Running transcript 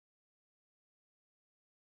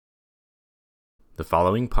The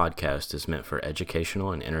following podcast is meant for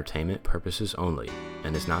educational and entertainment purposes only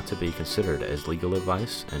and is not to be considered as legal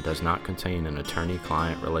advice and does not contain an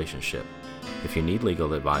attorney-client relationship. If you need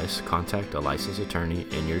legal advice, contact a licensed attorney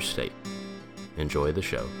in your state. Enjoy the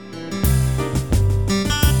show.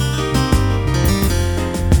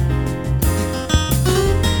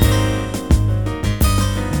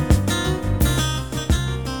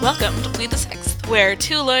 Welcome to Plead the Sixth, where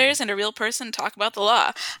two lawyers and a real person talk about the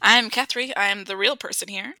law. I'm Catherine. I'm the real person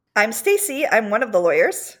here. I'm Stacy. I'm one of the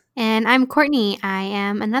lawyers. And I'm Courtney. I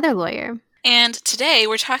am another lawyer. And today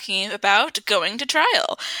we're talking about going to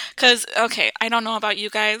trial. Because, okay, I don't know about you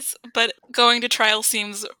guys, but going to trial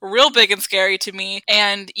seems real big and scary to me.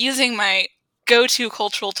 And using my go-to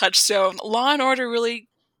cultural touchstone, Law and Order really,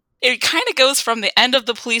 it kind of goes from the end of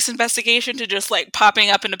the police investigation to just like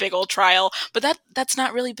popping up in a big old trial. But that's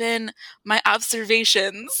not really been my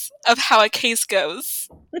observations of how a case goes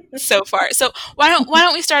so far. So why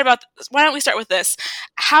don't we start with this?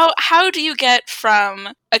 How do you get from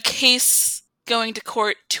a case going to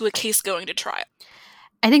court to a case going to trial?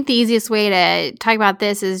 I think the easiest way to talk about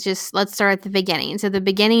this is just let's start at the beginning. So the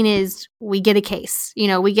beginning is we get a case,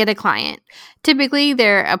 we get a client. Typically,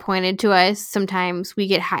 they're appointed to us. Sometimes we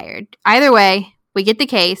get hired. Either way, we get the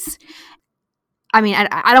case. I mean,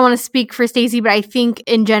 I don't want to speak for Stacy, but I think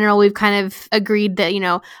in general, we've kind of agreed that,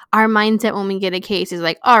 our mindset when we get a case is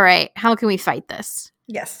like, all right, how can we fight this?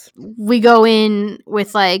 Yes. We go in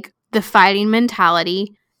with like the fighting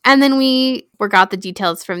mentality. And then we work out the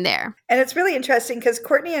details from there. And it's really interesting because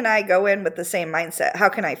Courtney and I go in with the same mindset. How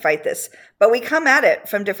can I fight this? But we come at it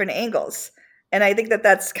from different angles. And I think that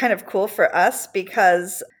that's kind of cool for us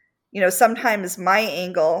because, sometimes my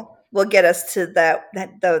angle will get us to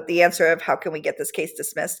the answer of how can we get this case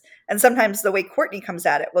dismissed. And sometimes the way Courtney comes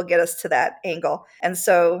at it will get us to that angle. And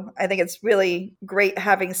so I think it's really great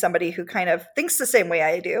having somebody who kind of thinks the same way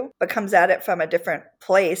I do, but comes at it from a different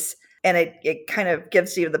place. And it kind of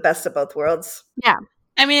gives you the best of both worlds. Yeah.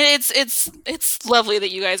 I mean, it's lovely that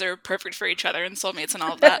you guys are perfect for each other and soulmates and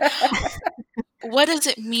all of that. What does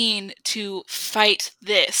it mean to fight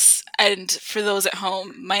this? And for those at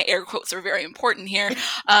home, my air quotes are very important here.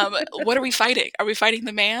 What are we fighting? Are we fighting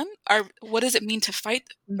the man? What does it mean to fight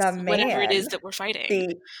the man, whatever it is that we're fighting?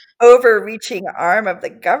 The overreaching arm of the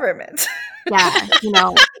government. Yeah,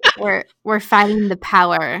 we're fighting the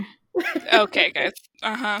power. Okay, guys.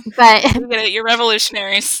 Uh-huh. But you get it. You're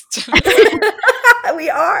revolutionaries. We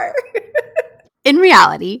are. In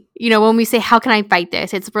reality, when we say, how can I fight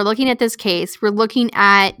this? We're looking at this case. We're looking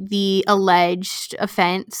at the alleged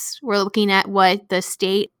offense. We're looking at what the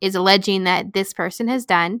state is alleging that this person has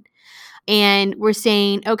done. And we're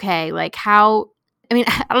saying, okay, like I don't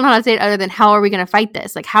know how to say it other than how are we going to fight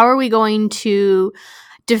this? Like, how are we going to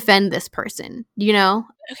defend this person,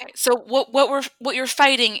 Okay, so what you're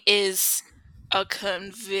fighting is a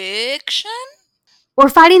conviction? We're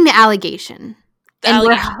fighting the allegation.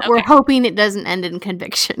 We're Okay. hoping it doesn't end in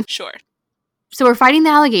conviction. Sure. So we're fighting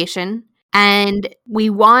the allegation, and we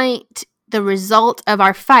want the result of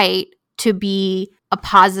our fight to be a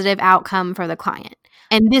positive outcome for the client.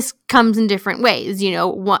 And this comes in different ways.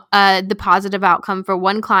 The positive outcome for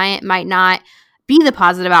one client might not be the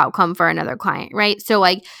positive outcome for another client, right? So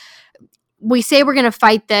like we say we're going to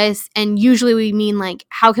fight this, and usually we mean like,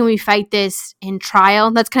 how can we fight this in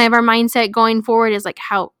trial? That's kind of our mindset going forward is like,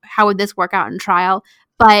 how would this work out in trial?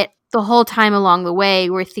 But the whole time along the way,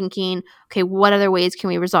 we're thinking, okay, what other ways can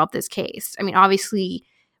we resolve this case? I mean, obviously,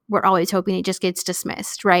 we're always hoping it just gets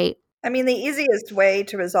dismissed, right? I mean, the easiest way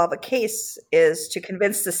to resolve a case is to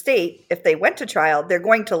convince the state if they went to trial, they're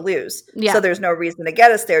going to lose. Yeah. So there's no reason to get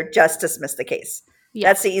us there, just dismiss the case. Yeah.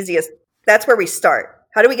 That's the easiest. That's where we start.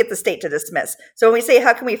 How do we get the state to dismiss? So when we say,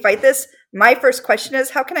 how can we fight this? My first question is,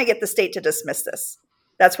 how can I get the state to dismiss this?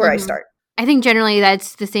 That's where I start. I think generally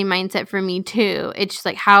that's the same mindset for me too. It's just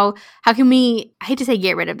like, how can we, I hate to say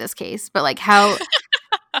get rid of this case, but like how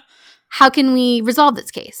can we resolve this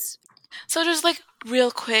case? So just like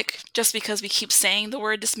real quick, just because we keep saying the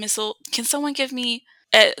word dismissal, can someone give me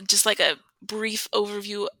just like a brief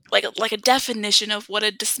overview, like a definition of what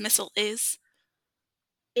a dismissal is?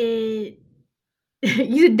 You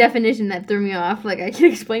said definition that threw me off. Like I can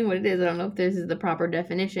explain what it is. I don't know if this is the proper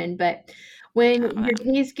definition, but when your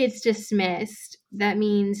case gets dismissed, that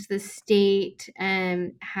means the state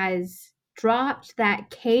has dropped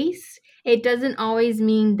that case. It doesn't always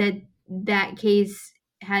mean that case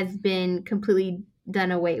has been completely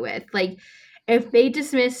done away with. Like if they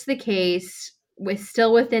dismiss the case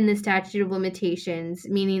still within the statute of limitations,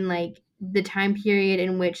 meaning like the time period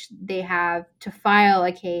in which they have to file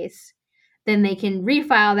a case, then they can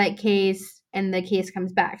refile that case and the case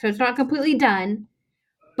comes back. So it's not completely done,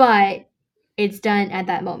 but it's done at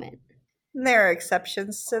that moment. And there are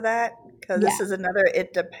exceptions to that because this Yeah. is another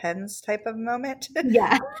it depends type of moment.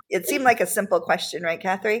 Yeah. It seemed like a simple question, right,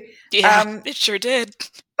 Catherine? Yeah, it sure did.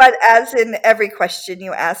 But as in every question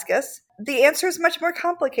you ask us, the answer is much more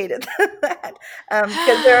complicated than that.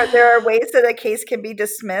 Because there are ways that a case can be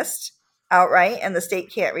dismissed outright and the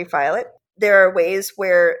state can't refile it. There are ways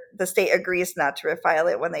where the state agrees not to refile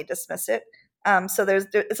it when they dismiss it. So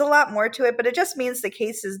it's a lot more to it, but it just means the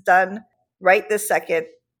case is done right this second,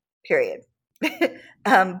 period.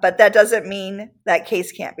 But that doesn't mean that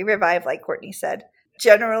case can't be revived, like Courtney said.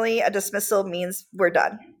 Generally, a dismissal means we're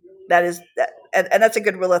done. That is, and that's a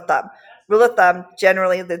good rule of thumb. Rule of thumb,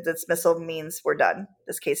 generally, the dismissal means we're done.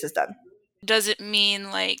 This case is done. Does it mean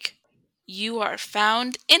like you are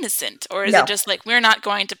found innocent, or is No. it just like we're not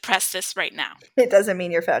going to press this right now? It doesn't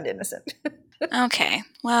mean you're found innocent. Okay,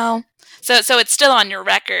 well, so it's still on your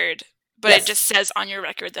record, but Yes. it just says on your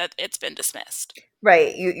record that it's been dismissed.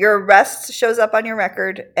 Right. Your arrest shows up on your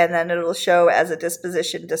record, and then it'll show as a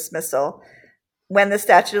disposition dismissal. When the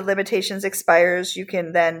statute of limitations expires, you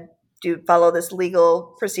can then follow this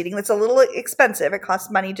legal proceeding. That's a little expensive. It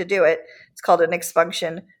costs money to do it. It's called an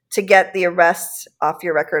expunction to get the arrest off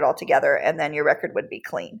your record altogether, and then your record would be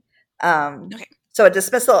clean. Okay. So a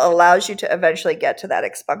dismissal allows you to eventually get to that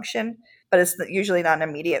expunction, but it's usually not an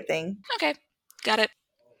immediate thing. Okay, got it.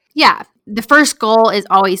 Yeah. The first goal is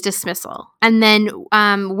always dismissal. And then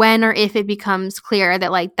when or if it becomes clear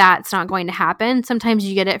that like that's not going to happen, sometimes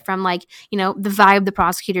you get it from like, you know, the vibe the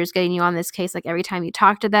prosecutor is getting you on this case. Like every time you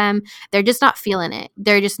talk to them, they're just not feeling it.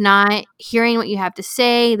 They're just not hearing what you have to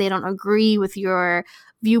say. They don't agree with your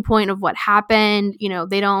viewpoint of what happened. You know,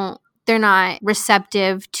 they're not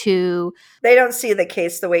receptive to. They don't see the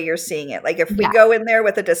case the way you're seeing it. Like if we Yeah. go in there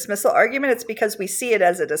with a dismissal argument, it's because we see it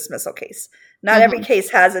as a dismissal case. Not every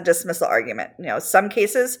case has a dismissal argument. You know, some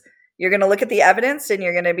cases you're going to look at the evidence and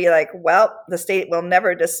you're going to be like, well, the state will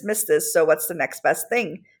never dismiss this. So what's the next best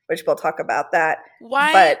thing? Which we'll talk about that.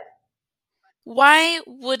 Why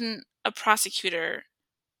wouldn't a prosecutor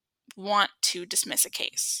want to dismiss a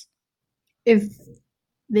case? If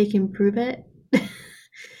they can prove it.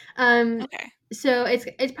 Okay. So it's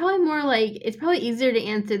probably more like it's probably easier to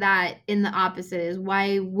answer that in the opposite is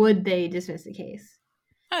why would they dismiss the case?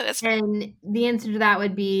 Oh, that's fair. And the answer to that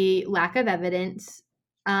would be lack of evidence.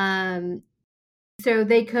 So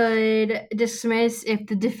they could dismiss if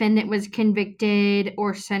the defendant was convicted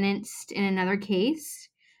or sentenced in another case.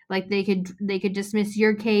 Like they could dismiss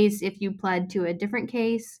your case if you pled to a different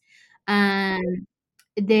case.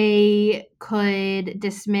 They could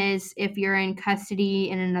dismiss if you're in custody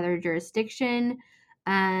in another jurisdiction.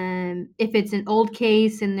 If it's an old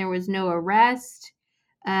case and there was no arrest,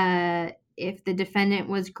 if the defendant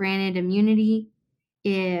was granted immunity,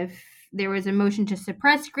 if there was a motion to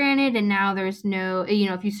suppress granted and now there's no, you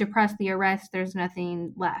know, if you suppress the arrest, there's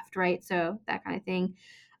nothing left, right? So that kind of thing.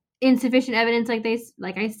 Insufficient evidence,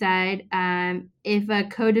 like I said, if a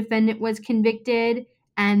co-defendant was convicted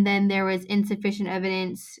and then there was insufficient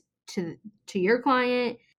evidence to your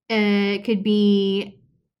client, it could be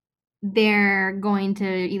they're going to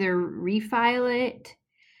either refile it,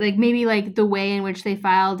 like maybe like the way in which they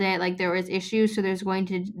filed it, like there was issues, so they're going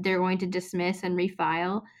to dismiss and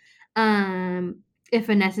refile. If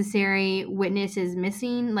a necessary witness is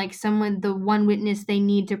missing, like the one witness they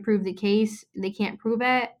need to prove the case, they can't prove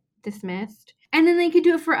it, dismissed. And then they could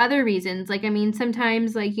do it for other reasons. Like, I mean,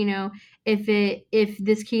 sometimes, like, you know, if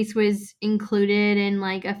this case was included in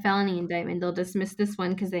like a felony indictment, they'll dismiss this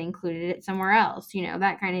one because they included it somewhere else, you know,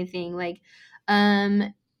 that kind of thing. Like,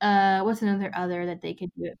 what's another other that they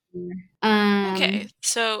could do it for? Okay,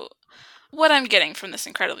 so what I'm getting from this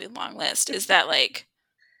incredibly long list is that like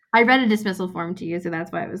I read a dismissal form to you, so that's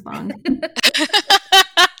why it was long.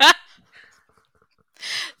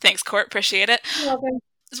 Thanks, Court. Appreciate it. You're welcome.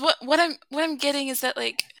 What I'm getting is that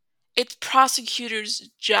like it's prosecutors'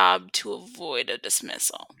 job to avoid a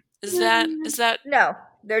dismissal. Is that No,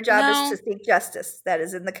 their job No? is to seek justice. That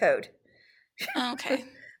is in the code. okay?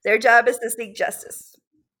 Their job is to seek justice.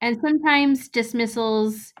 And sometimes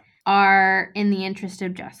dismissals are in the interest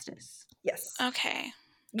of justice. Yes. Okay.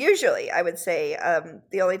 Usually, I would say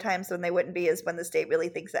the only times when they wouldn't be is when the state really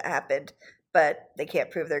thinks it happened, but they can't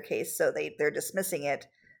prove their case, so they're dismissing it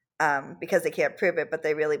because they can't prove it, but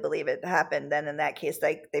they really believe it happened. Then in that case,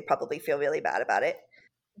 they probably feel really bad about it.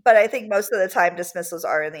 But I think most of the time, dismissals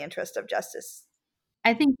are in the interest of justice.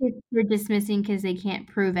 I think if they're dismissing because they can't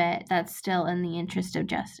prove it, that's still in the interest of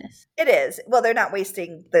justice. It is. Well, they're not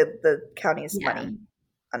wasting the county's Yeah. money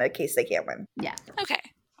on a case they can't win. Yeah. Okay.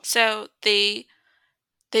 So they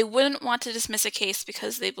wouldn't want to dismiss a case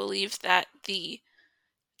because they believe that the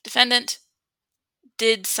defendant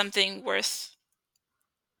did something worth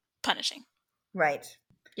punishing. Right.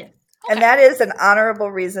 Yes. Okay. And that is an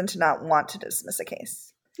honorable reason to not want to dismiss a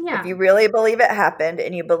case. Yeah. If you really believe it happened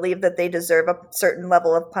and you believe that they deserve a certain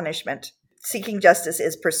level of punishment, seeking justice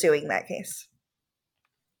is pursuing that case.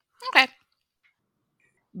 Okay.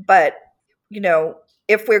 But,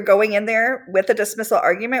 if we're going in there with a dismissal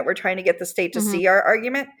argument, we're trying to get the state to see our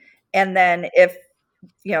argument. And then if,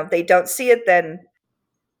 they don't see it, then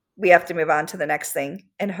we have to move on to the next thing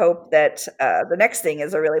and hope that the next thing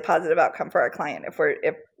is a really positive outcome for our client. If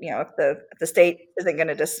the state isn't going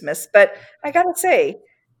to dismiss, but I gotta say,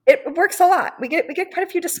 it works a lot. We get quite a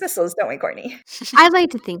few dismissals, don't we, Courtney? I'd like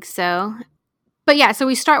to think so. But yeah, so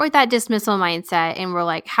we start with that dismissal mindset and we're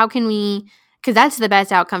like, how can we, because that's the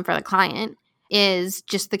best outcome for the client, is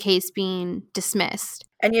just the case being dismissed.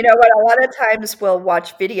 And you know what? A lot of times we'll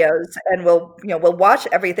watch videos and we'll watch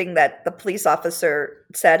everything that the police officer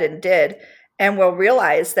said and did, and we'll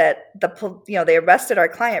realize that they arrested our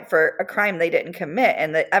client for a crime they didn't commit,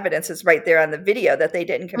 and the evidence is right there on the video that they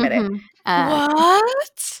didn't commit it.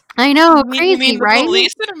 What? I know, You crazy, mean the right?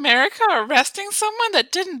 police in America arresting someone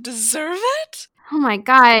that didn't deserve it? Oh my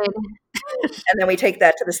God. And then we take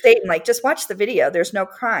that to the state and just watch the video. There's no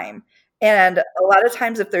crime. And a lot of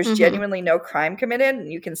times if there's genuinely no crime committed,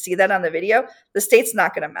 and you can see that on the video, the state's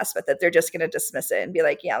not going to mess with it. They're just going to dismiss it and be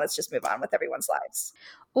like, yeah, let's just move on with everyone's lives.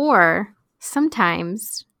 Or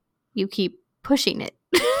sometimes you keep pushing it.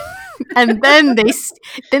 And then they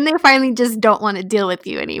finally just don't want to deal with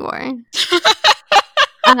you anymore.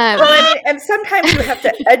 And sometimes you have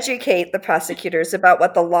to educate the prosecutors about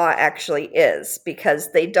what the law actually is,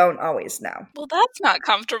 because they don't always know. Well, that's not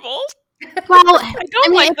comfortable. Well, I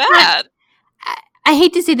don't like that. I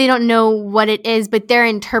hate to say they don't know what it is, but their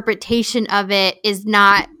interpretation of it is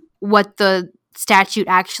not what the statute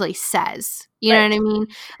actually says. You know what I mean?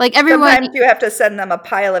 Like everyone. Sometimes you have to send them a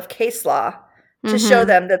pile of case law to show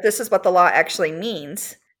them that this is what the law actually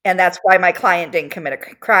means. And that's why my client didn't commit a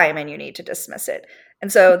crime and you need to dismiss it.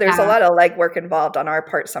 And so there's a lot of legwork involved on our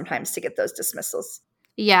part sometimes to get those dismissals.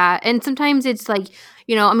 Yeah. And sometimes it's like,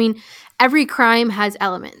 every crime has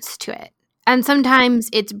elements to it. And sometimes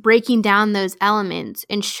it's breaking down those elements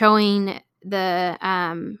and showing the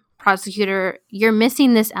prosecutor, you're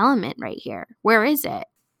missing this element right here. Where is it?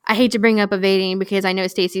 I hate to bring up evading because I know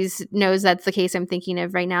Stacey knows that's the case I'm thinking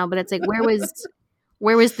of right now, but it's like, where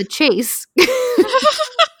was the chase?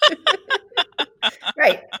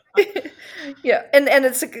 Right. Yeah. And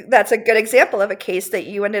that's a good example of a case that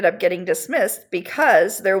you ended up getting dismissed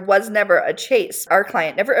because there was never a chase. Our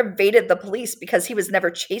client never evaded the police because he was never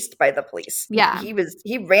chased by the police. Yeah.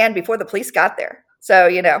 He ran before the police got there. So,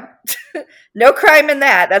 no crime in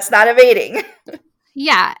that. That's not evading.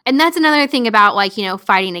 Yeah. And that's another thing about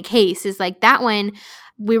fighting a case is like that one,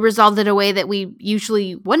 we resolved it a way that we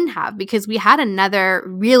usually wouldn't have because we had another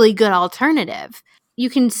really good alternative.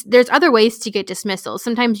 There's other ways to get dismissals.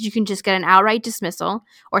 Sometimes you can just get an outright dismissal,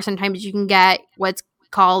 or sometimes you can get what's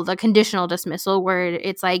called a conditional dismissal, where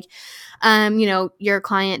it's like, your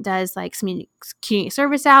client does like some community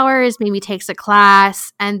service hours, maybe takes a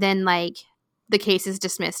class, and then the case is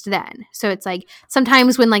dismissed then. So it's like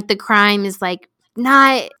sometimes when the crime is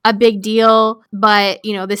not a big deal, but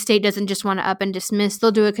the state doesn't just want to up and dismiss,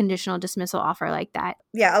 they'll do a conditional dismissal offer like that.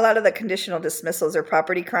 Yeah, a lot of the conditional dismissals are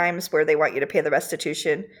property crimes where they want you to pay the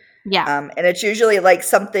restitution. Yeah. And it's usually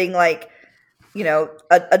something like,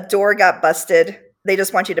 a door got busted. They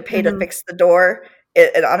just want you to pay to fix the door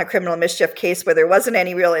on a criminal mischief case where there wasn't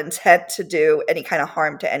any real intent to do any kind of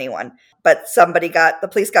harm to anyone. But the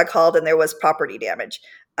police got called and there was property damage.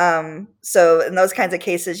 So in those kinds of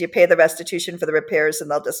cases, you pay the restitution for the repairs and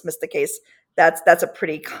they'll dismiss the case. That's a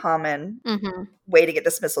pretty common way to get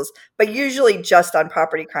dismissals, but usually just on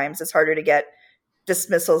property crimes. It's harder to get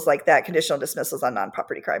dismissals like that, conditional dismissals on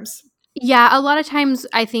non-property crimes. Yeah, a lot of times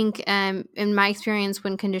I think in my experience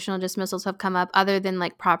when conditional dismissals have come up other than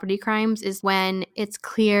property crimes is when it's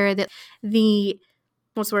clear that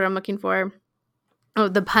what's the word I'm looking for? Oh,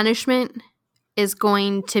 the punishment is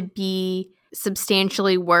going to be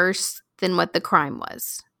substantially worse than what the crime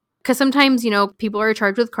was. Because sometimes, people are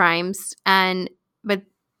charged with crimes but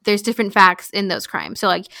there's different facts in those crimes.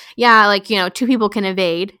 So two people can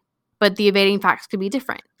evade, but the evading facts could be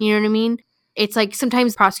different. You know what I mean? It's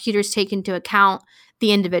sometimes prosecutors take into account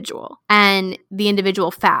the individual and the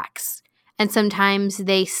individual facts. And sometimes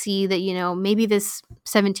they see that, maybe this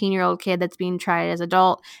 17-year-old kid that's being tried as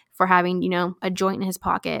adult for having, a joint in his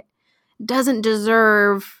pocket doesn't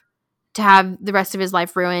deserve to have the rest of his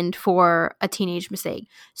life ruined for a teenage mistake.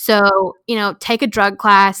 So, take a drug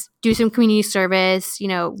class, do some community service,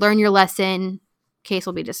 learn your lesson, case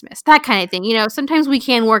will be dismissed. That kind of thing. Sometimes we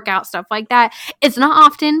can work out stuff like that. It's not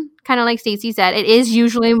often, kind of like Stacey said. It is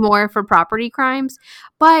usually more for property crimes.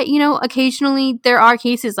 But, occasionally there are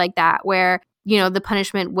cases like that where, the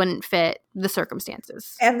punishment wouldn't fit the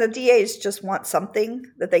circumstances. And the DAs just want something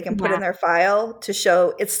that they can put in their file to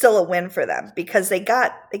show it's still a win for them because they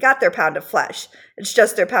got their pound of flesh. It's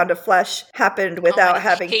just their pound of flesh happened without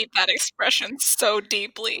having. I hate that expression so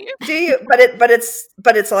deeply. Do you? But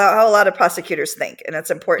it's how a lot of prosecutors think, and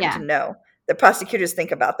it's important to know that prosecutors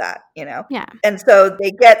think about that. Yeah. And so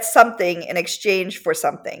they get something in exchange for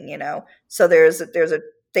something. So there's a.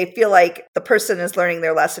 They feel like the person is learning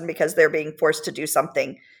their lesson because they're being forced to do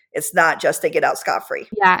something. It's not just they get out scot-free.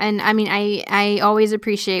 Yeah, and I mean, I always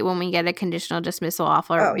appreciate when we get a conditional dismissal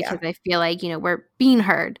offer because I feel like, we're being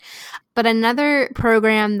heard. But another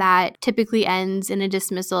program that typically ends in a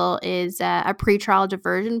dismissal is a pretrial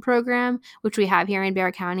diversion program, which we have here in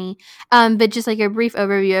Bexar County. But just like a brief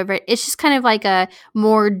overview of it, it's just kind of like a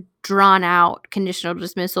more drawn out conditional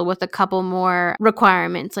dismissal with a couple more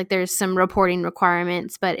requirements. Like there's some reporting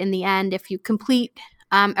requirements, but in the end, if you complete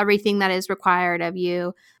everything that is required of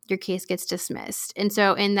you, your case gets dismissed. And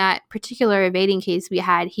so in that particular evading case we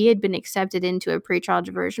had, he had been accepted into a pretrial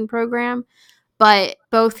diversion program, but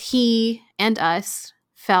both he and us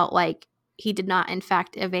felt like he did not in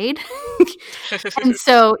fact evade. And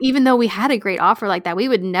so even though we had a great offer like that, we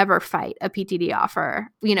would never fight a PTD offer.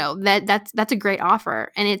 That's a great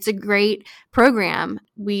offer and it's a great program.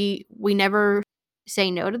 We never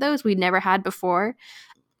say no to those. We never had before,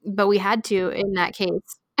 but we had to in that case.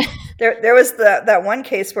 There was that one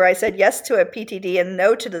case where I said yes to a PTD and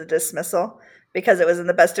no to the dismissal because it was in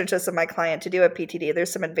the best interest of my client to do a PTD.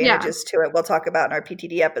 There's some advantages to it we'll talk about in our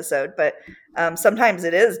PTD episode, but sometimes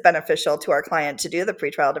it is beneficial to our client to do the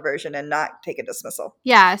pretrial diversion and not take a dismissal.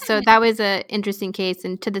 Yeah, so that was an interesting case,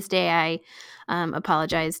 and to this day I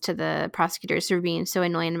apologize to the prosecutors for being so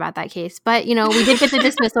annoying about that case. But, we did get the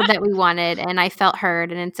dismissal that we wanted, and I felt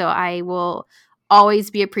heard, and so I will always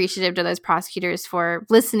be appreciative to those prosecutors for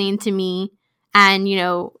listening to me and,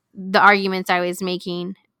 the arguments I was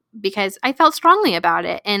making because I felt strongly about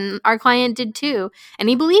it and our client did too. And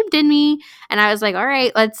he believed in me and I was like, all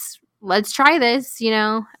right, let's try this,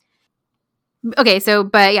 Okay, so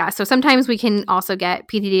sometimes we can also get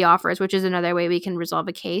PTD offers, which is another way we can resolve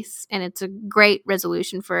a case. And it's a great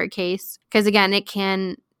resolution for a case because again, it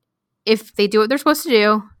can, if they do what they're supposed to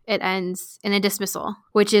do, it ends in a dismissal,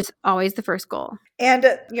 which is always the first goal. And,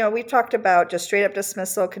 we've talked about just straight up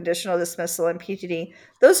dismissal, conditional dismissal, and PTD.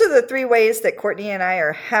 Those are the three ways that Courtney and I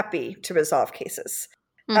are happy to resolve cases.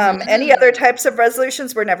 Mm-hmm. Any other types of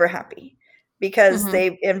resolutions, we're never happy because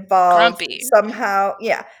they involve they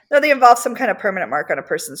involve some kind of permanent mark on a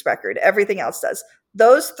person's record. Everything else does.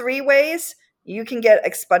 Those three ways, you can get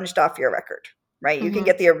expunged off your record. Right? You can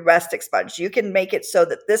get the arrest expunged. You can make it so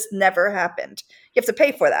that this never happened. You have to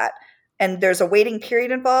pay for that. And there's a waiting period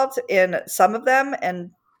involved in some of them and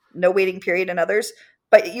no waiting period in others.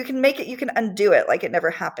 But you can undo it like it never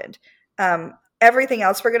happened. Everything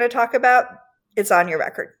else we're going to talk about, it's on your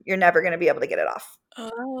record. You're never going to be able to get it off.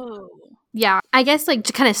 Oh. Yeah, I guess like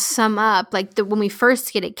to kind of sum up, like when we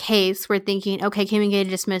first get a case, we're thinking, okay, can we get a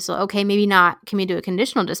dismissal? Okay, maybe not. Can we do a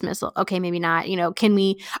conditional dismissal? Okay, maybe not.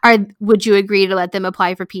 Would you agree to let them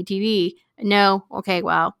apply for PTD? No. Okay,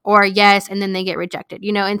 well, or yes, and then they get rejected,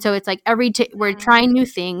 and so it's like we're trying new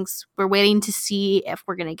things. We're waiting to see if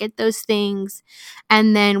we're going to get those things.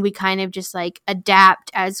 And then we kind of just like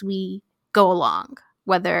adapt as we go along.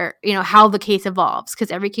 Whether, how the case evolves,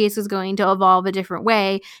 because every case is going to evolve a different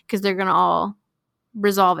way because they're going to all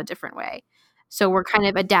resolve a different way. So we're kind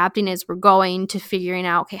of adapting as we're going to figuring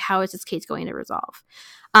out, okay, how is this case going to resolve?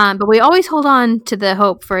 But we always hold on to the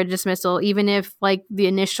hope for a dismissal, even if like the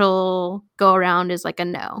initial go around is like a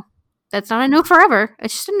no. That's not a no forever.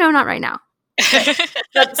 It's just a no, not right now.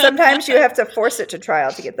 Sometimes you have to force it to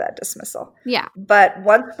trial to get that dismissal. Yeah. But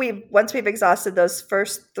once we've exhausted those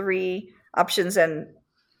first three options, and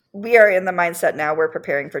we are in the mindset now we're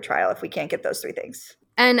preparing for trial if we can't get those three things.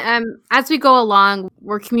 And as we go along,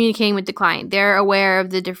 we're communicating with the client. They're aware of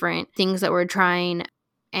the different things that we're trying,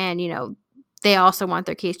 and they also want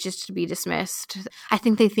their case just to be dismissed. I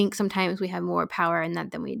think they think sometimes we have more power in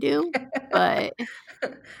that than we do, but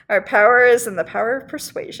our power is in the power of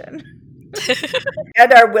persuasion.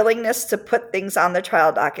 And our willingness to put things on the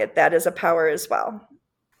trial docket, that is a power as well.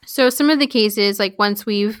 So some of the cases, like once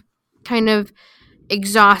we've kind of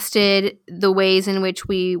exhausted the ways in which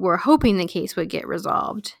we were hoping the case would get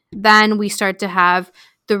resolved, then we start to have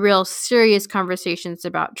the real serious conversations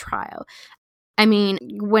about trial. I mean,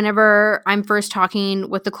 whenever I'm first talking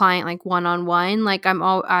with the client, like one-on-one, like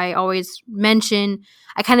I always mention,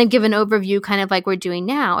 I kind of give an overview, kind of like we're doing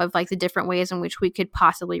now, of like the different ways in which we could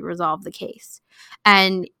possibly resolve the case.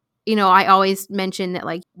 And, you know, I always mention that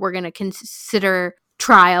like we're going to consider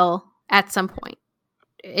trial at some point.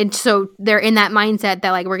 And so they're in that mindset that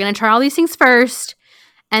like we're going to try all these things first,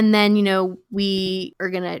 and then, you know, we are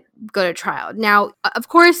going to go to trial. Now, of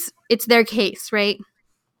course, it's their case, right?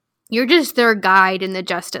 You're just their guide in the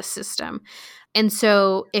justice system. And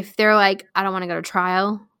so if they're like, I don't want to go to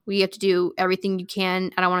trial, we have to do everything you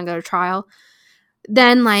can, I don't want to go to trial,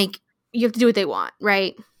 then like you have to do what they want,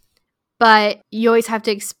 right? But you always have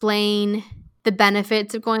to explain the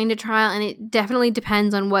benefits of going to trial, and it definitely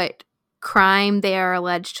depends on what crime they are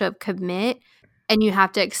alleged to have commit. And you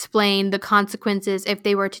have to explain the consequences if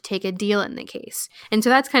they were to take a deal in the case. And so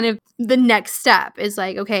that's kind of the next step is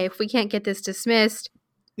like, okay, if we can't get this dismissed,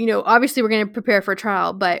 you know, obviously we're going to prepare for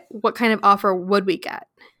trial, but what kind of offer would we get?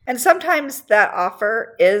 And sometimes that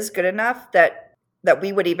offer is good enough that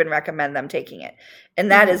we would even recommend them taking it.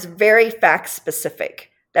 And that is very fact specific.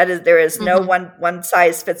 That is, there is no one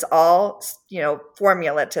size fits all, you know,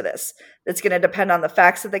 formula to this. It's going to depend on the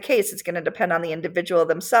facts of the case. It's going to depend on the individual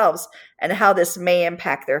themselves and how this may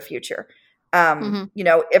impact their future. You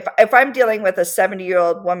know, if I'm dealing with a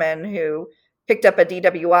 70-year-old woman who picked up a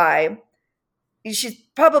DWI, she's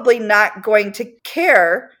probably not going to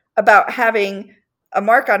care about having a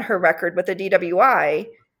mark on her record with a DWI.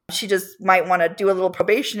 She just might want to do a little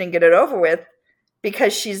probation and get it over with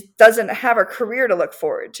because she doesn't have a career to look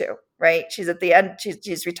forward to, right? She's at the end,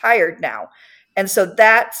 she's retired now. And so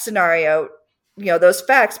that scenario, you know, those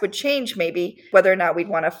facts would change maybe whether or not we'd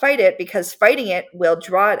want to fight it, because fighting it will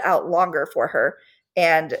draw it out longer for her.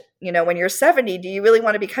 And, you know, when you're 70, do you really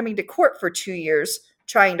want to be coming to court for 2 years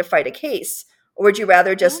trying to fight a case? Or would you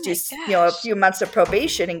rather just do, you know, a few months of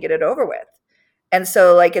probation and get it over with? And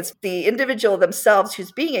so, like, it's the individual themselves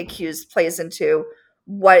who's being accused plays into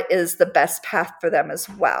what is the best path for them as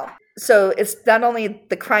well. So it's not only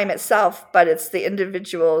the crime itself, but it's the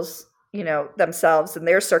individuals, you know, themselves and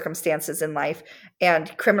their circumstances in life.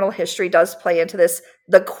 And criminal history does play into this.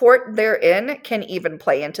 The court they're in can even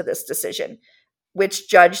play into this decision. Which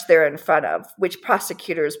judge they're in front of, which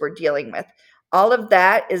prosecutors we're dealing with. All of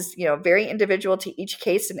that is, you know, very individual to each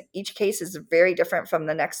case, and each case is very different from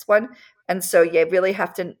the next one. And so you really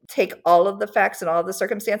have to take all of the facts and all of the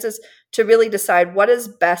circumstances to really decide what is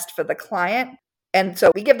best for the client. And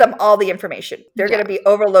so we give them all the information. They're going to be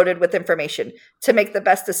overloaded with information to make the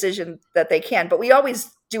best decision that they can. But we always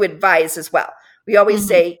do advise as well. We always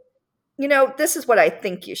say, you know, this is what I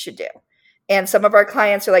think you should do. And some of our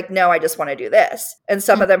clients are like, no, I just want to do this. And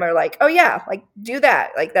some of them are like, oh yeah, like do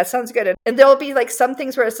that. Like that sounds good. And there'll be like some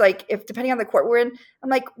things where it's like, if depending on the court we're in, I'm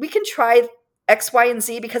like, we can try X, Y, and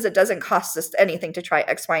Z because it doesn't cost us anything to try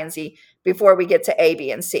X, Y, and Z before we get to A,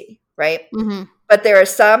 B, and C, right? But there are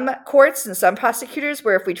some courts and some prosecutors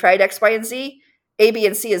where if we tried X, Y, and Z, A, B,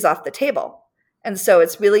 and C is off the table. And so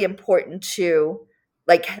it's really important to,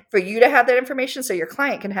 like, for you to have that information so your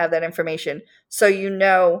client can have that information so you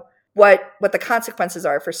know what the consequences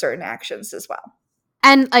are for certain actions as well.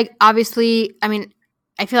 And like, obviously, I mean,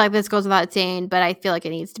 I feel like this goes without saying, but I feel like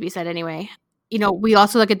it needs to be said anyway. You know, we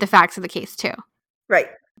also look at the facts of the case too. Right.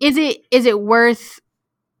 Is it worth,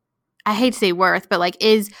 I hate to say worth, but like,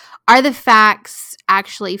 are the facts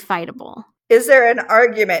actually fightable? Is there an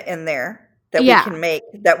argument in there that we can make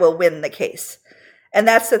that will win the case? And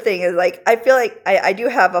that's the thing is, like, I feel like I do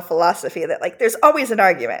have a philosophy that, like, there's always an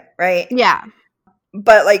argument, right? Yeah.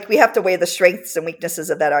 But, like, we have to weigh the strengths and weaknesses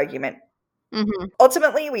of that argument.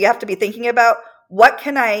 Ultimately, we have to be thinking about, what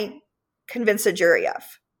can I convince a jury of?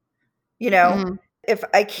 You know, if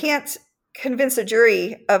I can't convince a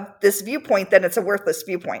jury of this viewpoint, then it's a worthless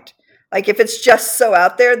viewpoint. Like, if it's just so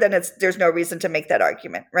out there, then there's no reason to make that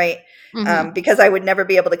argument, right? Because I would never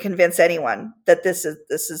be able to convince anyone that this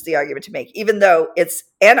is the argument to make, even though it's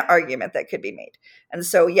an argument that could be made. And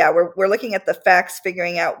so, yeah, we're looking at the facts,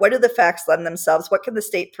 figuring out, what do the facts lend themselves? What can the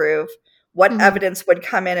state prove? What evidence would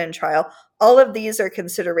come in trial? All of these are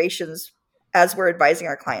considerations as we're advising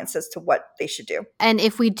our clients as to what they should do. And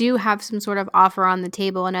if we do have some sort of offer on the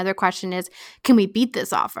table, another question is, can we beat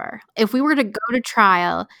this offer? If we were to go to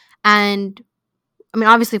trial and, I mean,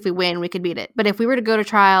 obviously if we win, we could beat it. But if we were to go to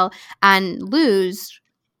trial and lose,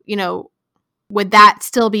 you know, would that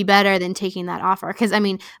still be better than taking that offer? Because, I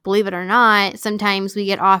mean, believe it or not, sometimes we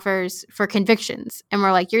get offers for convictions. And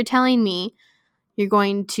we're like, you're telling me you're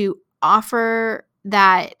going to offer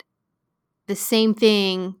that the same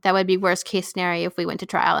thing that would be worst case scenario if we went to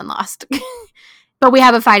trial and lost. But we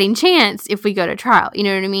have a fighting chance if we go to trial. You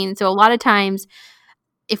know what I mean? So a lot of times,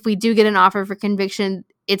 if we do get an offer for conviction,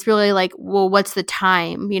 it's really like, well, what's the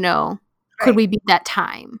time? You know, could we beat that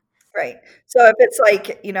time? Right. So if it's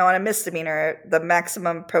like, on a misdemeanor, the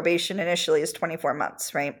maximum probation initially is 24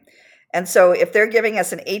 months, right? And so if they're giving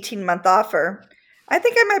us an 18-month offer, I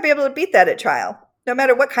think I might be able to beat that at trial, no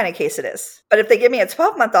matter what kind of case it is. But if they give me a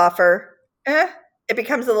 12-month offer, it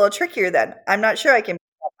becomes a little trickier then. I'm not sure I can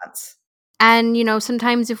beat 12 months. And,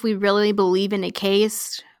 sometimes if we really believe in a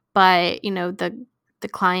case, but, the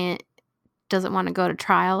client doesn't want to go to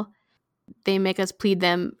trial, they make us plead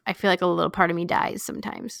them. I feel like a little part of me dies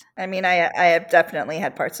sometimes. I mean, I have definitely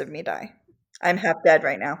had parts of me die. I'm half dead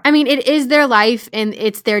right now. I mean, it is their life and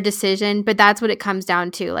it's their decision, but that's what it comes down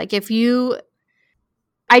to. Like, I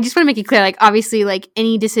just want to make it clear, like, obviously, like,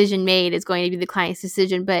 any decision made is going to be the client's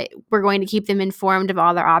decision, but we're going to keep them informed of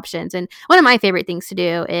all their options. And one of my favorite things to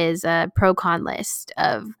do is a pro-con list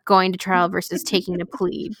of going to trial versus taking a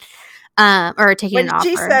plea. Or taking an offer.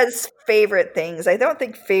 When she says favorite things, I don't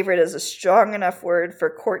think favorite is a strong enough word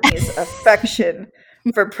for Courtney's affection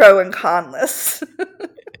for pro and con lists.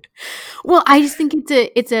 Well, I just think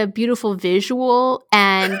it's a beautiful visual,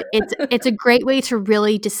 and it's a great way to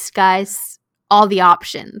really discuss all the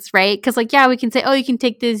options, right? Because, like, yeah, we can say, oh, you can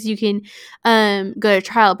take this, you can go to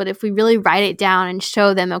trial, but if we really write it down and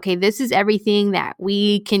show them, okay, this is everything that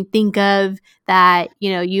we can think of that,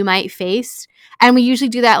 you might face. And we usually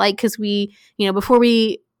do that, like, because we, before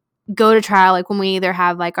we go to trial, like, when we either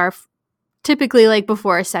have, like, typically, like,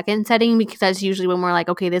 before a second setting, because that's usually when we're like,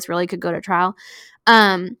 okay, this really could go to trial.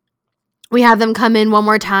 We have them come in one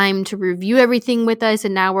more time to review everything with us.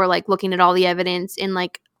 And now we're, like, looking at all the evidence in,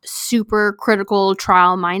 like, super critical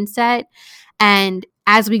trial mindset. And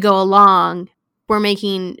as we go along, we're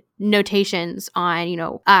making notations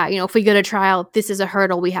on, if we go to trial, this is a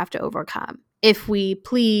hurdle we have to overcome. If we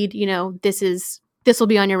plead, this will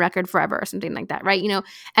be on your record forever or something like that, right?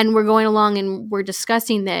 And we're going along and we're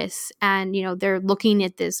discussing this, and, they're looking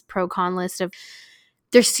at this pro-con list of,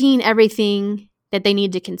 they're seeing everything that they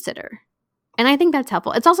need to consider. And I think that's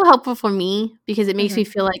helpful. It's also helpful for me because it makes me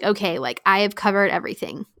feel like, okay, like, I have covered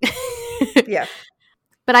everything. Yeah.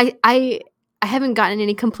 But I haven't gotten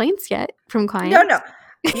any complaints yet from clients. No.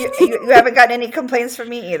 You haven't gotten any complaints from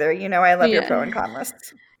me either. I love your pro and con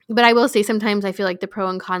lists. But I will say sometimes I feel like the pro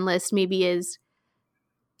and con list maybe is,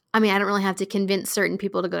 I mean, I don't really have to convince certain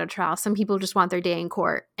people to go to trial. Some people just want their day in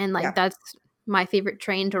court. And, like, that's my favorite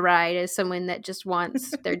train to ride, is someone that just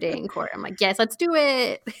wants their day in court. I'm like, yes, let's do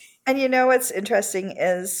it. And what's interesting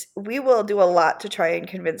is we will do a lot to try and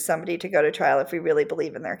convince somebody to go to trial if we really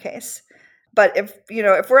believe in their case. But if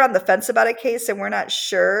we're on the fence about a case and we're not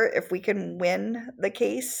sure if we can win the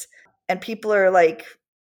case, and people are like,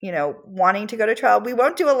 wanting to go to trial, we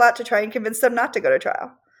won't do a lot to try and convince them not to go to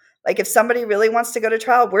trial. Like, if somebody really wants to go to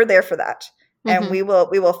trial, we're there for that. And we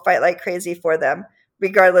will fight like crazy for them,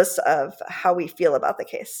 regardless of how we feel about the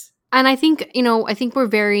case. And I think we're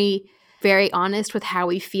very, very honest with how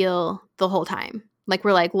we feel the whole time. Like,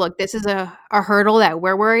 we're like, look, this is a hurdle that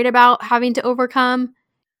we're worried about having to overcome.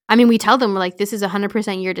 I mean, we tell them, we're like, this is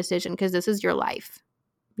 100% your decision because this is your life.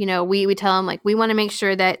 We tell them, like, we want to make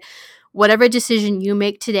sure that whatever decision you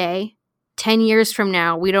make today, 10 years from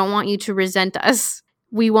now, we don't want you to resent us.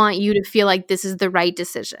 We want you to feel like this is the right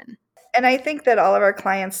decision. And I think that all of our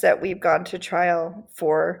clients that we've gone to trial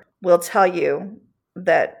for will tell you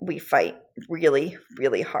that we fight really,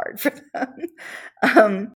 really hard for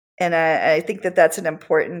them. And I think that that's an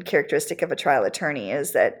important characteristic of a trial attorney,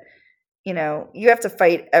 is that, you have to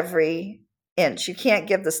fight every inch. You can't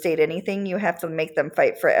give the state anything. You have to make them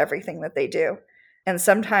fight for everything that they do. And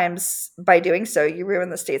sometimes by doing so, you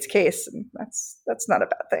ruin the state's case. And that's not a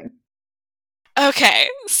bad thing. Okay,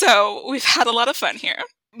 so we've had a lot of fun here.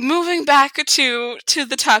 Moving back to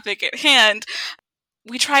the topic at hand,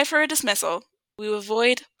 we try for a dismissal. We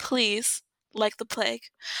avoid pleas like the plague.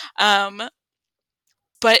 But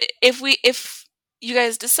if you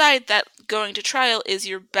guys decide that going to trial is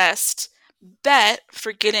your best bet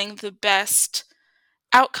for getting the best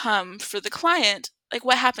outcome for the client, like,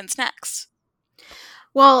 what happens next?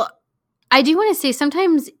 Well, I do want to say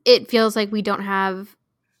sometimes it feels like we don't have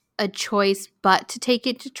a choice but to take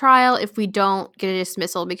it to trial if we don't get a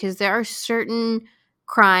dismissal, because there are certain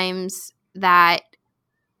crimes that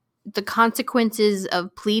the consequences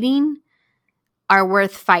of pleading are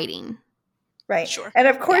worth fighting. Right. Sure. And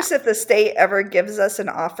of course, if the state ever gives us an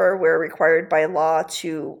offer, we're required by law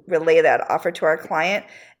to relay that offer to our client.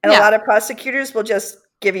 And a lot of prosecutors will just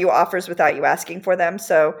give you offers without you asking for them.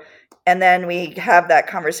 So, and then we have that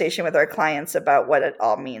conversation with our clients about what it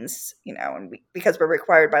all means, and because we're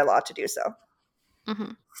required by law to do so.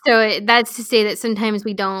 Mm-hmm. So that's to say that sometimes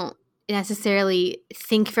we don't necessarily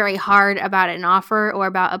think very hard about an offer or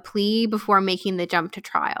about a plea before making the jump to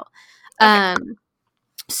trial. Okay.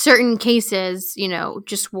 Certain cases,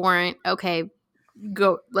 just warrant, okay,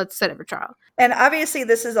 go, let's set up a trial. And obviously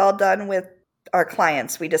this is all done with our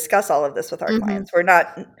clients. We discuss all of this with our clients. We're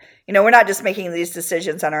not just making these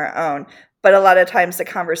decisions on our own, but a lot of times the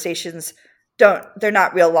conversations they're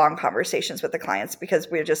not real long conversations with the clients, because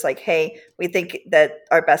we're just like, hey, we think that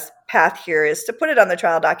our best path here is to put it on the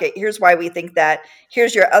trial docket. Here's why we think that.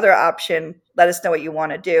 Here's your other option. Let us know what you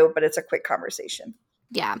want to do. But it's a quick conversation.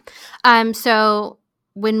 Yeah. So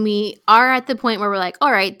when we are at the point where we're like,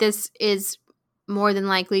 all right, this is more than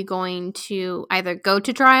likely going to either go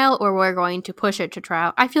to trial or we're going to push it to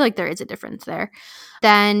trial, I feel like there is a difference there.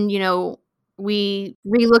 Then, we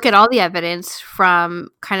relook at all the evidence from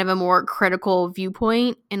kind of a more critical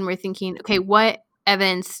viewpoint, and we're thinking, okay, what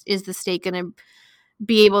evidence is the state going to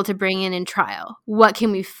be able to bring in trial? What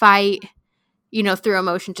can we fight, through a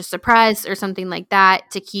motion to suppress or something like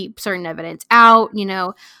that to keep certain evidence out?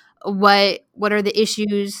 What are the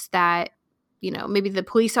issues that, maybe the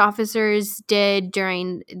police officers did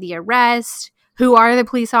during the arrest? Who are the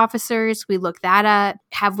police officers? We look that up.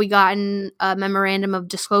 Have we gotten a memorandum of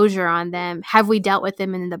disclosure on them? Have we dealt with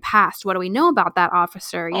them in the past? What do we know about that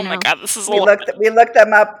officer? Oh my God, this is we look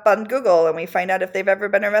them up on Google and we find out if they've ever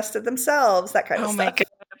been arrested themselves, that kind of stuff. Oh my God.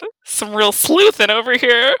 Some real sleuthing over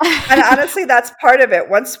here. And honestly, that's part of it.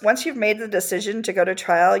 Once you've made the decision to go to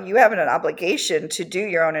trial, you have an obligation to do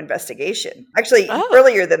your own investigation. Actually,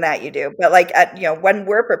 earlier than that you do. But when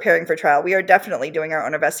we're preparing for trial, we are definitely doing our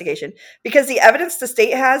own investigation, because the evidence the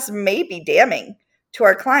state has may be damning to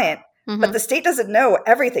our client, but the state doesn't know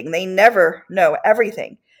everything. They never know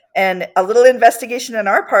everything. And a little investigation on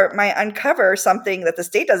our part might uncover something that the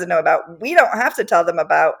state doesn't know about. We don't have to tell them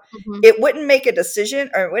about. It wouldn't make a decision,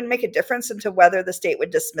 or it wouldn't make a difference into whether the state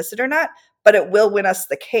would dismiss it or not, but it will win us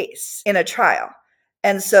the case in a trial.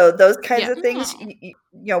 And so those kinds of things,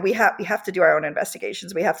 we have to do our own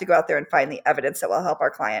investigations. We have to go out there and find the evidence that will help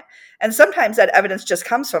our client. And sometimes that evidence just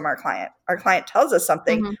comes from our client. Our client tells us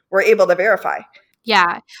something, we're able to verify.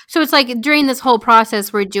 Yeah. So it's like during this whole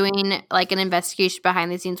process, we're doing like an investigation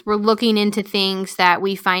behind the scenes. We're looking into things that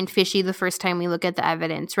we find fishy the first time we look at the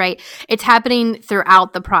evidence, right? It's happening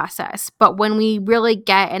throughout the process. But when we really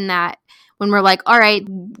get in that, when we're like, all right,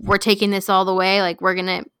 we're taking this all the way, like we're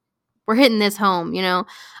hitting this home,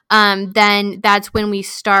 then that's when we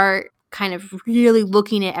start kind of really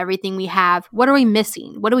looking at everything we have. What are we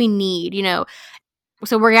missing? What do we need?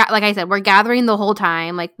 So like I said, we're gathering the whole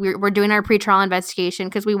time. Like we're doing our pretrial investigation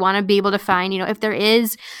because we want to be able to find, if there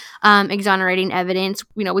is exonerating evidence,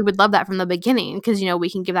 we would love that from the beginning, because, we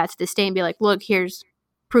can give that to the state and be like, look, here's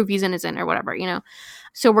proof he's innocent or whatever,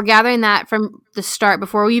 So we're gathering that from the start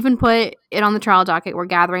before we even put it on the trial docket. We're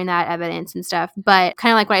gathering that evidence and stuff. But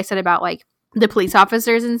kind of like what I said about like the police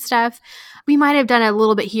officers and stuff, we might have done a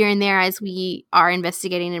little bit here and there as we are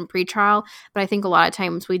investigating in pretrial, but I think a lot of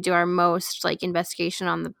times we do our most like investigation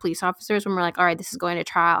on the police officers when we're like, all right, this is going to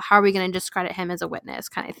trial. How are we going to discredit him as a witness,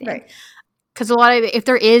 kind of thing? Right. Because a lot of if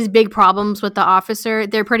there is big problems with the officer,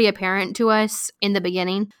 they're pretty apparent to us in the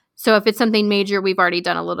beginning. So if it's something major, we've already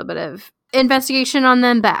done a little bit of investigation on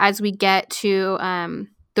them. But as we get to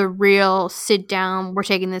the real sit down, we're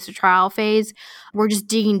taking this to trial phase, we're just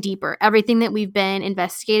digging deeper. Everything that we've been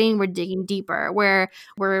investigating, we're digging deeper, where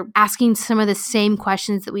we're asking some of the same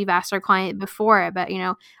questions that we've asked our client before. But,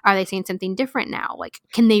 are they saying something different now? Like,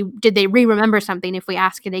 did they remember something if we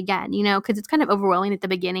ask it again? Because it's kind of overwhelming at the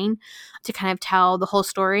beginning to kind of tell the whole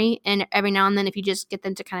story. And every now and then, if you just get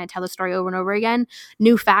them to kind of tell the story over and over again,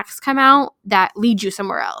 new facts come out that lead you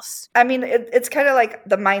somewhere else. I mean, it's kind of like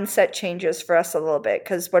the mindset changes for us a little bit,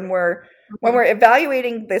 because when we're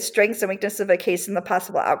evaluating the strengths and weaknesses of a case and the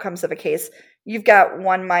possible outcomes of a case, you've got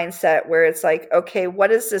one mindset where it's like, okay,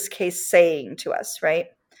 what is this case saying to us, right?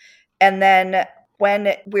 And then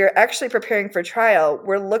when we're actually preparing for trial,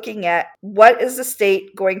 we're looking at what is the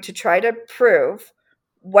state going to try to prove?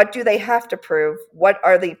 What do they have to prove? What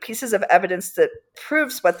are the pieces of evidence that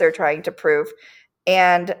proves what they're trying to prove?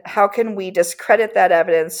 And how can we discredit that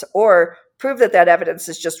evidence or prove that evidence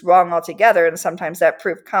is just wrong altogether? And sometimes that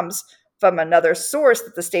proof comes from another source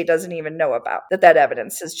that the state doesn't even know about, that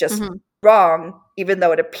evidence is just wrong, even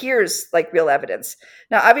though it appears like real evidence.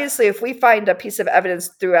 Now, obviously, if we find a piece of evidence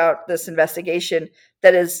throughout this investigation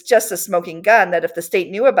that is just a smoking gun, that if the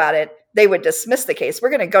state knew about it, they would dismiss the case,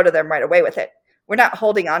 we're going to go to them right away with it. We're not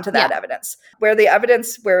holding on to that evidence. Where the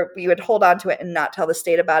evidence where we would hold on to it and not tell the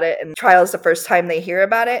state about it, and trial is the first time they hear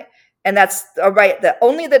about it, And that's a right that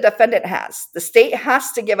only the defendant has. The state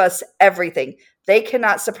has to give us everything. They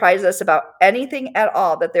cannot surprise us about anything at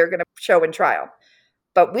all that they're going to show in trial.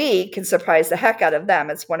 But we can surprise the heck out of them.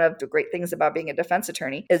 It's one of the great things about being a defense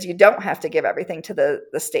attorney is you don't have to give everything to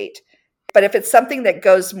the state. But if it's something that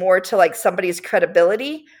goes more to like somebody's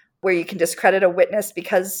credibility, where you can discredit a witness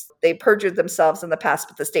because they perjured themselves in the past,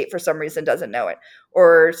 but the state for some reason doesn't know it,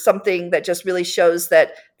 or something that just really shows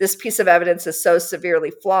that this piece of evidence is so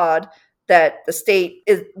severely flawed that the state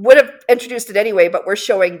would have introduced it anyway, but we're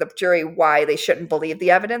showing the jury why they shouldn't believe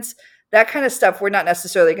the evidence. That kind of stuff, we're not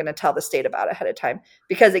necessarily going to tell the state about ahead of time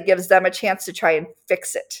because it gives them a chance to try and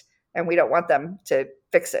fix it. And we don't want them to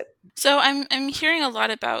fix it. So I'm hearing a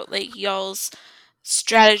lot about like y'all's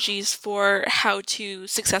strategies for how to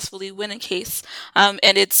successfully win a case. And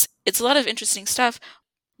it's a lot of interesting stuff.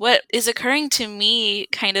 What is occurring to me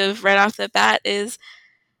kind of right off the bat is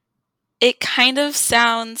it kind of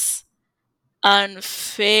sounds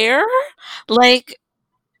unfair. Like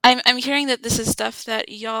I'm hearing that this is stuff that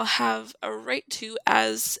y'all have a right to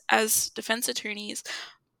as defense attorneys.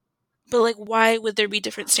 But like, why would there be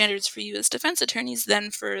different standards for you as defense attorneys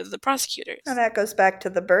than for the prosecutors? And that goes back to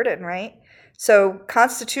the burden, right? So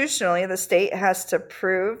constitutionally, the state has to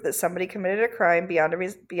prove that somebody committed a crime beyond a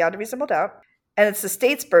reasonable doubt. And it's the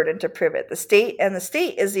state's burden to prove it. The state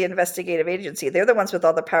is the investigative agency. They're the ones with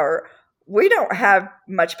all the power. We don't have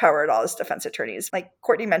much power at all as defense attorneys. Like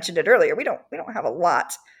Courtney mentioned it earlier, we don't have a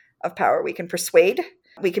lot of power. We can persuade,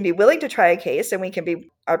 we can be willing to try a case, and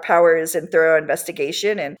our power is in thorough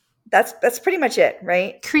investigation, and that's pretty much it,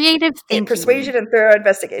 right? Creative thinking. Persuasion and thorough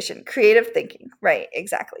investigation. Creative thinking. Right,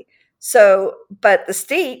 exactly. So, but the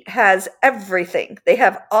state has everything. They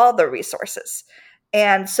have all the resources.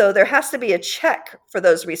 And so there has to be a check for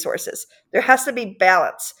those resources. There has to be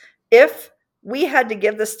balance. If we had to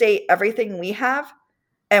give the state everything we have,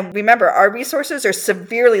 and remember, our resources are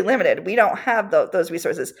severely limited. We don't have those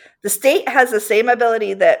resources. The state has the same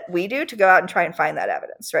ability that we do to go out and try and find that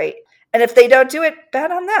evidence, right? And if they don't do it,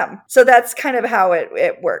 bad on them. So that's kind of how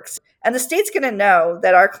it works. And the state's going to know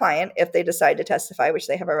that our client, if they decide to testify, which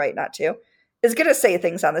they have a right not to, is going to say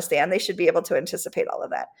things on the stand. They should be able to anticipate all of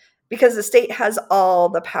that because the state has all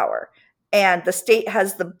the power. And the state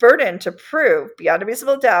has the burden to prove beyond a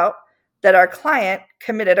reasonable doubt that our client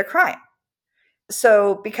committed a crime.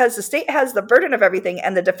 So because the state has the burden of everything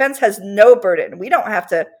and the defense has no burden, we don't have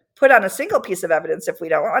to put on a single piece of evidence if we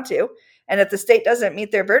don't want to. And if the state doesn't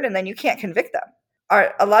meet their burden, then you can't convict them.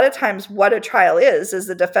 A lot of times what a trial is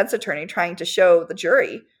the defense attorney trying to show the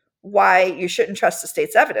jury why you shouldn't trust the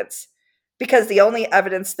state's evidence. Because the only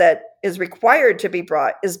evidence that is required to be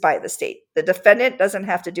brought is by the state. The defendant doesn't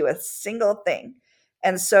have to do a single thing.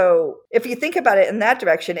 And so if you think about it in that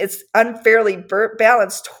direction, it's unfairly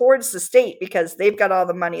balanced towards the state because they've got all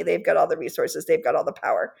the money, they've got all the resources, they've got all the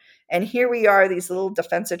power. And here we are, these little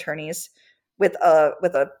defense attorneys with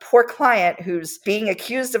a poor client who's being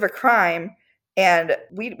accused of a crime. And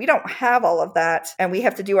we don't have all of that. And we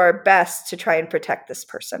have to do our best to try and protect this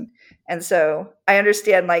person. And so I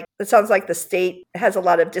understand, like, it sounds like the state has a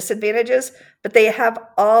lot of disadvantages, but they have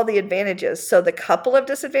all the advantages. So the couple of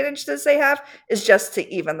disadvantages they have is just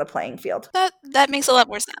to even the playing field. That makes a lot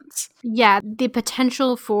more sense. Yeah, the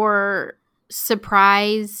potential for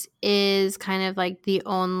surprise is kind of like the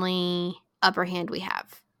only upper hand we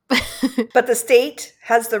have. But the state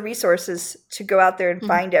has the resources to go out there and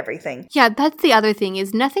find everything. Yeah, that's the other thing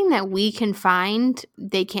is nothing that we can find,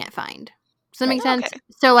 they can't find. Does that make sense?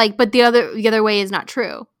 So like, but the other way is not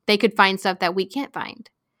true. They could find stuff that we can't find.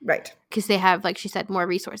 Right. Because they have, like she said, more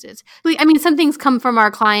resources. I mean, some things come from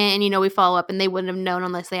our client and, we follow up and they wouldn't have known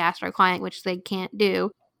unless they asked our client, which they can't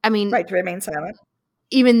do. I mean. Right, to remain silent.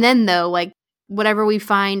 Even then, though, like whatever we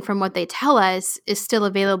find from what they tell us is still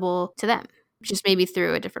available to them. Just maybe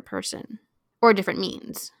through a different person or different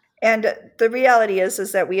means. And the reality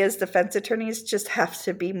is that we as defense attorneys just have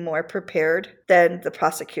to be more prepared than the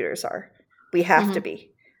prosecutors are. We have to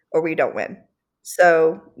be, or we don't win.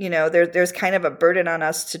 So, there's kind of a burden on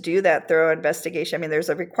us to do that thorough investigation. I mean, there's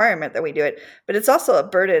a requirement that we do it, but it's also a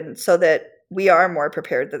burden so that we are more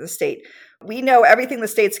prepared than the state. We know everything the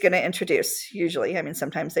state's going to introduce, usually. I mean,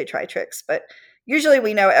 sometimes they try tricks, but usually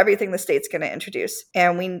we know everything the state's going to introduce.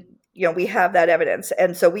 And we have that evidence.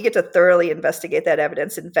 And so we get to thoroughly investigate that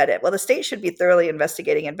evidence and vet it. Well, the state should be thoroughly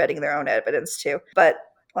investigating and vetting their own evidence too. But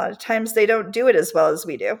a lot of times they don't do it as well as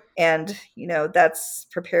we do. And, that's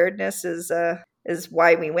preparedness is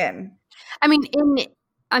why we win. I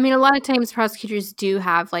mean, a lot of times prosecutors do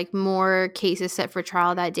have like more cases set for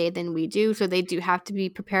trial that day than we do. So they do have to be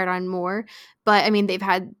prepared on more. But I mean, they've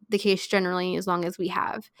had the case generally as long as we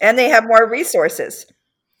have. And they have more resources.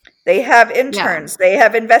 They have interns, they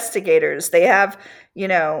have investigators, they have,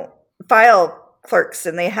 file clerks,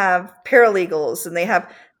 and they have paralegals, and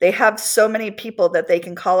they have so many people that they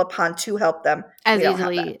can call upon to help them. As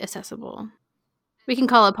easily accessible. We can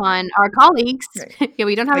call upon our colleagues. Right. Yeah,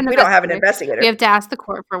 we don't have an investigator. We have to ask the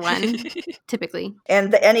court for one, typically.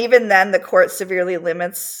 And even then, the court severely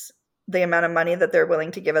limits the amount of money that they're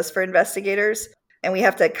willing to give us for investigators. And we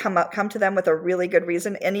have to come to them with a really good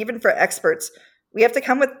reason. And even for experts, we have to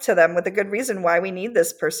come to them with a good reason why we need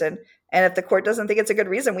this person. And if the court doesn't think it's a good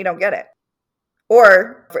reason, we don't get it.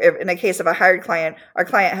 Or in a case of a hired client, our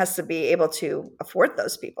client has to be able to afford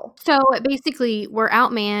those people. So basically, we're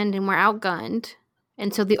outmanned and we're outgunned.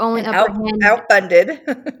 And so the only outfunded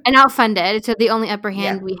and outfunded. So the only upper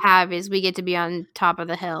hand we have is we get to be on top of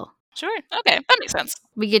the hill. Sure. Okay. That makes sense.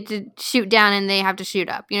 We get to shoot down and they have to shoot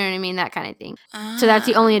up. You know what I mean? That kind of thing. So that's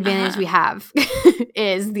the only advantage we have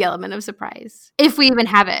is the element of surprise. If we even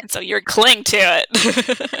have it. So you're cling to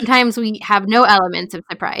it. Sometimes we have no elements of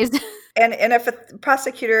surprise. And if a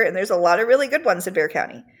prosecutor, and there's a lot of really good ones in Bexar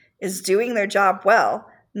County, is doing their job well,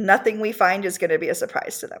 nothing we find is going to be a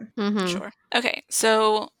surprise to them. Mm-hmm. Sure. Okay.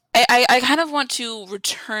 So I kind of want to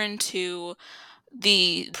return to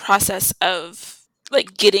the process of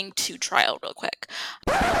getting to trial real quick.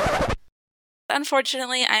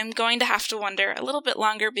 Unfortunately, I'm going to have to wonder a little bit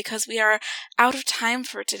longer because we are out of time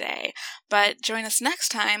for today. But join us next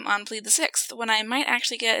time on Plead the Sixth, when I might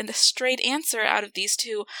actually get a straight answer out of these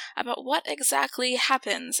two about what exactly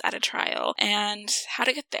happens at a trial and how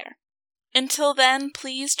to get there. Until then,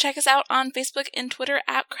 please check us out on Facebook and Twitter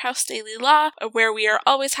at Kraus Daily Law, where we are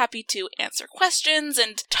always happy to answer questions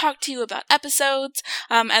and talk to you about episodes,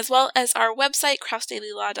 as well as our website,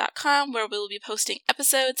 KrausDailyLaw.com, where we'll be posting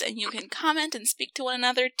episodes and you can comment and speak to one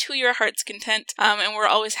another to your heart's content. And we're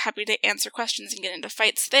always happy to answer questions and get into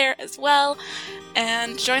fights there as well.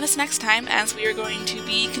 And join us next time as we are going to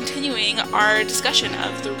be continuing our discussion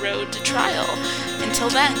of the road to trial. Until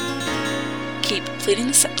then, keep pleading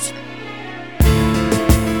the Sixth.